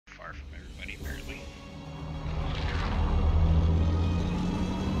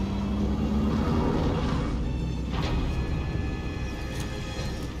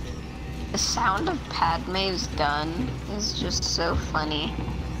sound of Padme's gun is just so funny.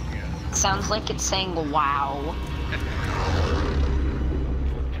 It sounds like it's saying wow.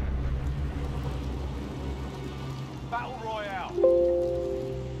 Battle Royale.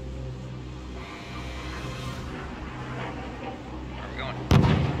 Where are we going?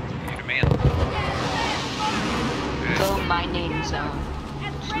 Need a man. Go my name zone.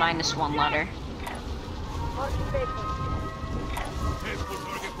 It's -1 letter.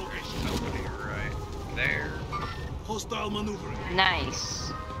 Somebody right there. Hostile maneuvering.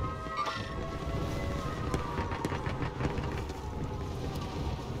 Nice.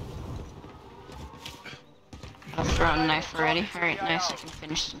 I've thrown a knife already. Alright, nice. I can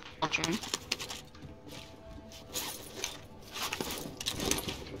finish some children.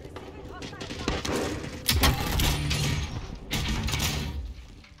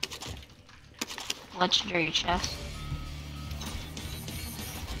 Legendary chest.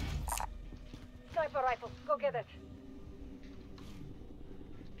 Sniper rifle, go get it.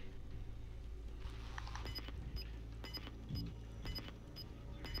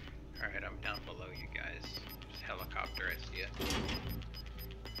 Alright, I'm down below you guys. There's a helicopter, I see it.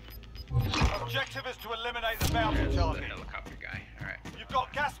 Objective is to eliminate the bounty There's the target. helicopter guy. Alright, You've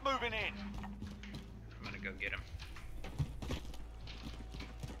got gas moving in. I'm gonna go get him.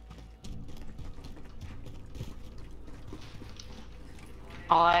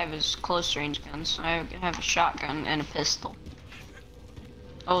 All I have is close range guns. I have a shotgun and a pistol.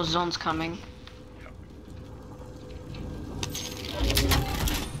 Oh, zone's coming.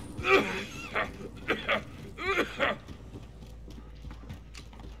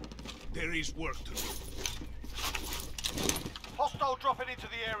 There is work to do. Hostile dropping into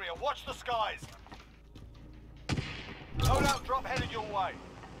the area. Watch the skies. Loadout drop headed your way.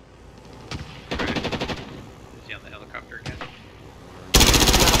 Is he on the helicopter again?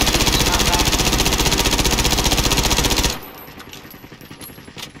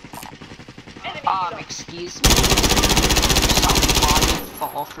 Excuse me. Saw a body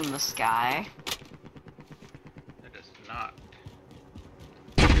fall from the sky. That is not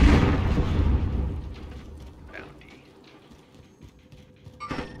bounty.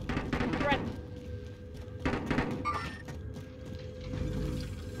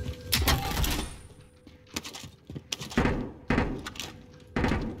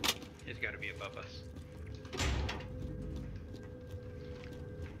 He's got to be above us.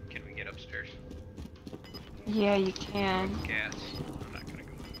 Can we get upstairs? Yeah, you can. Gas. I'm not gonna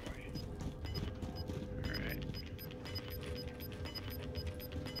go that way. Alright.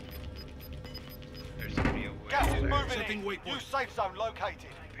 There's somebody over Gas is there. moving Setting in. waypoint. New safe zone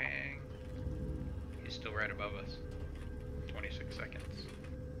located. Ping. He's still right above us. 26 seconds.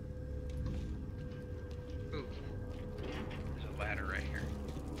 Ooh. There's a ladder right here.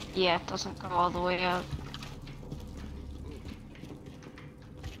 Yeah, it doesn't go all the way up.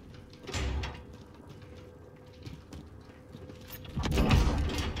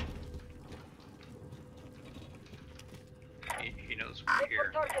 He knows we're Look for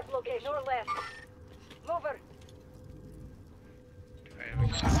here. target location or left. Mover. Do I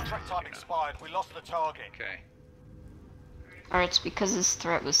have Contract time expired. We lost the target. Okay. Or it's because his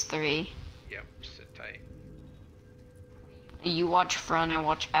threat was 3. Yep, sit tight. You watch front, I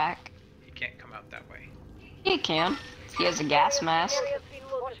watch back. He can't come out that way. He can. He has a gas mask. Area's been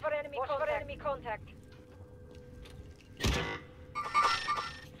looted. Watch for enemy contact.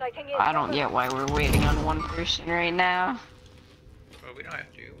 Sighting in. I don't get why we're waiting on one person right now. Well, we don't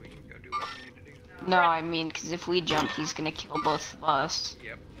have to. We can go do what we need to do. No, I mean, because if we jump, he's gonna kill both of us.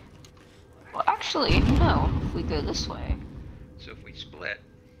 Yep. Well, actually, no. If we go this way. So if we split.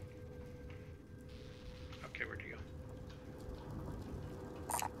 Okay, where'd you go?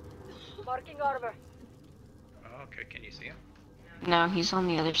 Marking arbor. Oh, okay, can you see him? No, he's on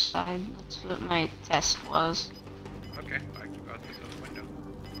the other side. That's what my test was. Okay, I can go out this other window.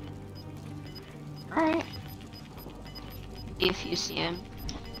 Alright. If you see him.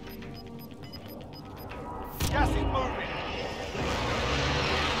 Gas is moving.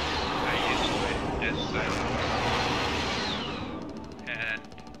 I used this silence. And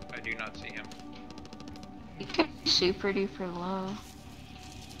I do not see him. He could be super duper low.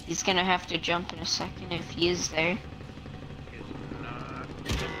 He's gonna have to jump in a second if he is there.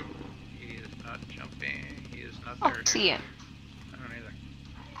 He is not jumping. He is not Oh, there. see him. I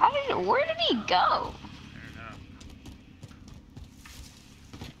don't either. Where did he go? I don't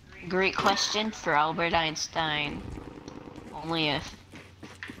know. Great question for Albert Einstein. Only if.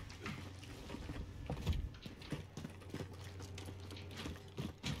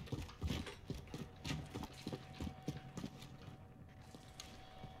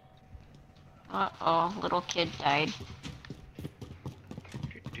 Uh-oh, little kid died.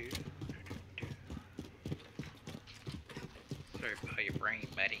 Sorry about your brain,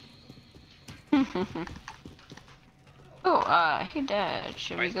 buddy. Oh, hey Dad,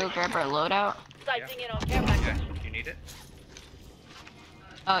 should we go grab our loadout? Sighting in on care package. Yeah, you need it?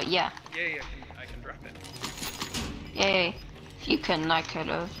 Oh, yeah. Yeah, I can drop it. Yay. If you couldn't, I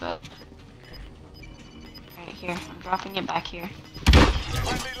could've, but... Right here, I'm dropping it back here.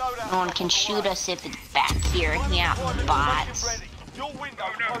 Friendly loadout No one drop can on the shoot way. us if it's back here, yeah, Deployment bots. ready. Your window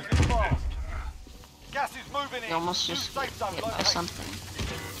closing fast. Gas is moving in. You almost New just safe zone hit by located. something.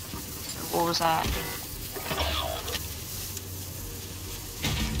 What was that?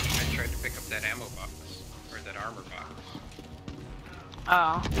 I tried to pick up that ammo box, or that armor box.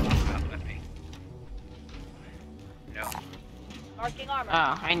 Oh. Not let me. No. Marking armor.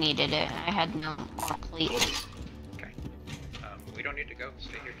 Oh, I needed it. I had no more plates. Okay. We don't need to go.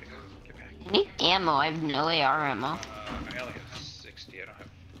 Stay here to go. Get back. I need ammo. I have no AR ammo. I only have 60. I don't have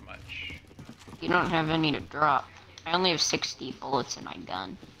much. You don't have any to drop. I only have 60 bullets in my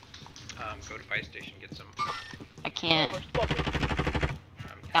gun. Go to fire station. Get some. I can't. I'm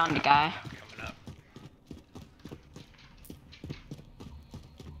Down the guy. coming up.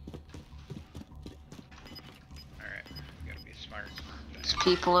 Alright. Gotta be smart. There's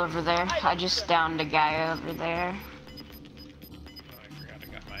people over there. I just downed a guy over there. Oh, I forgot I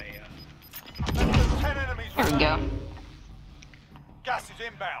got my, Less than 10 enemies There we go. remaining. Gas is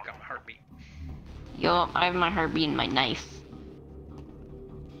inbound. got my heartbeat. Yo, I have my heartbeat and my knife.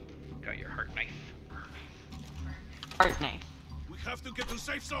 Got your heart knife. Heart knife. We have to get to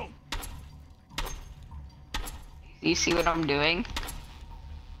safe zone. Do you see what I'm doing?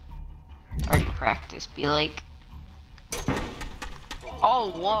 Art practice, be like. Oh,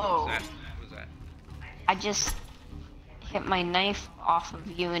 whoa. What was that? I just hit my knife off of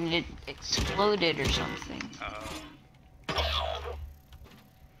you and it exploded or something.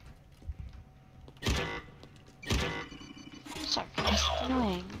 What's that guy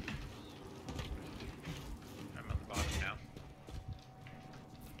doing? I'm on the bottom now.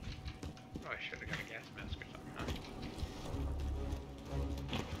 Oh, I should have got a gas mask or something, huh?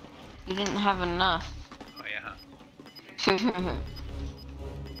 You didn't have enough. Oh, yeah, huh?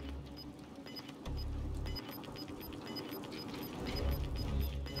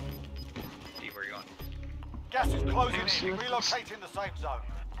 Steve, where you going? Gas is closing Let's see in. what this- Relocating the safe zone.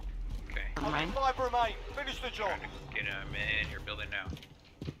 Okay. Never mind. 5 remain. Finish the job. Trying to get him in your building now.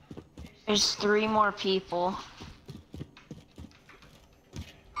 There's 3 more people.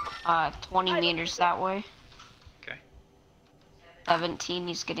 20 meters that way. Okay. 17,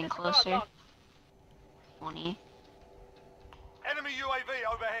 he's getting closer. 20. Enemy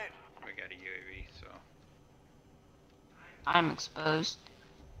UAV overhead. We got a UAV, so. I'm exposed.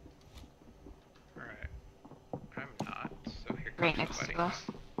 Alright. I'm not, so here Right comes next somebody. to us.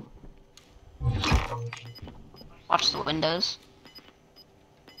 Watch the windows.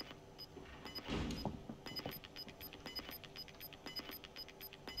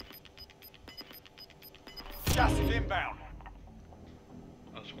 Gas is inbound.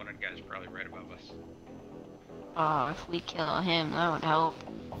 Oh, so one of the guys probably right above us. Oh, if we kill him, that would help.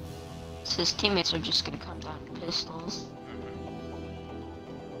 So his teammates are just gonna come down with pistols.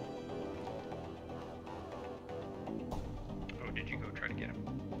 Oh, did you go try to get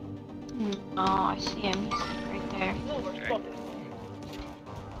him? Oh, I see him. He's right there. Okay.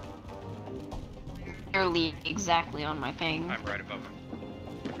 Nearly exactly on my ping. I'm right above him.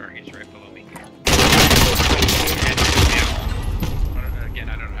 Or he's right below me. Again,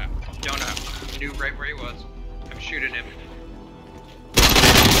 I don't know. Don't know. Knew right where he was. I'm shooting him.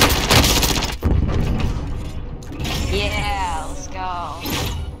 Yeah, let's go.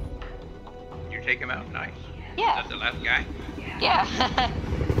 You take him out? Nice. Yeah. Is that the last guy? Yeah.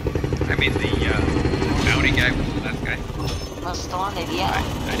 I mean, the bounty guy was the last guy. Most wanted, yeah.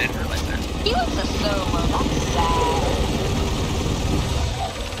 I didn't realize that. He was a solo, that's sad.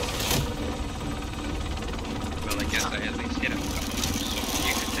 Well, I guess I at least hit him a couple so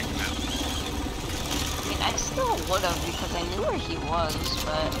you could take him out. I mean, I still would've because I knew where he was,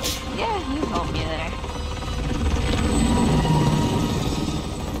 but yeah, you helped me there.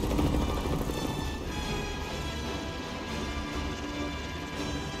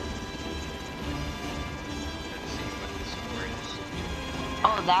 Let's see what the score is.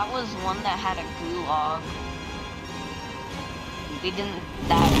 Oh, that was one that had a gulag. We didn't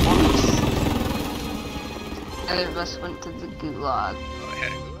that once. Other of us went to the gulag. Oh, I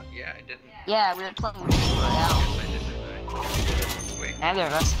had a good. Yeah, I didn't. Yeah, we were playing Royale. Yes, I did. Didn't I? Wait. Neither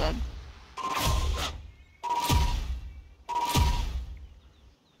of us did.